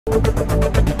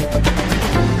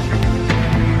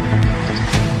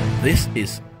This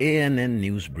is ANN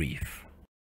News Brief.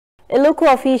 A local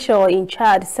official in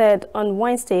Chad said on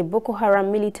Wednesday Boko Haram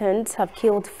militants have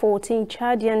killed 14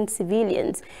 Chadian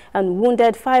civilians and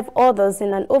wounded 5 others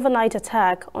in an overnight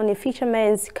attack on a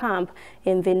fishermen's camp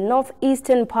in the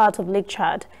northeastern part of Lake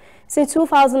Chad. Since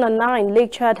 2009,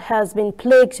 Lake Chad has been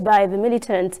plagued by the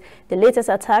militants. The latest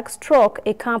attack struck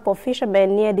a camp of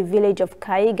fishermen near the village of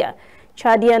Kaiga.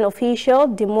 Chadian official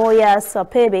Demoya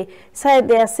Sapebe said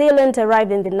the assailant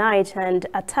arrived in the night and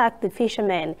attacked the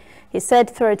fishermen. He said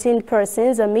 13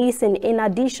 persons are missing in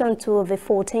addition to the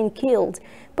 14 killed.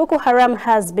 Boko Haram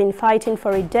has been fighting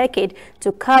for a decade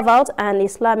to carve out an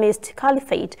Islamist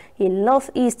caliphate in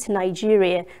northeast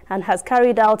Nigeria and has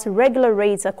carried out regular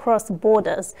raids across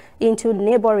borders into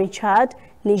neighboring Chad,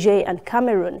 Niger and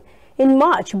Cameroon. In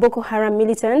March, Boko Haram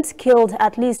militants killed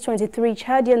at least 23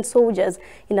 Chadian soldiers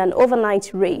in an overnight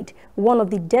raid, one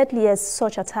of the deadliest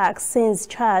such attacks since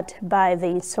Chad by the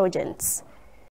insurgents.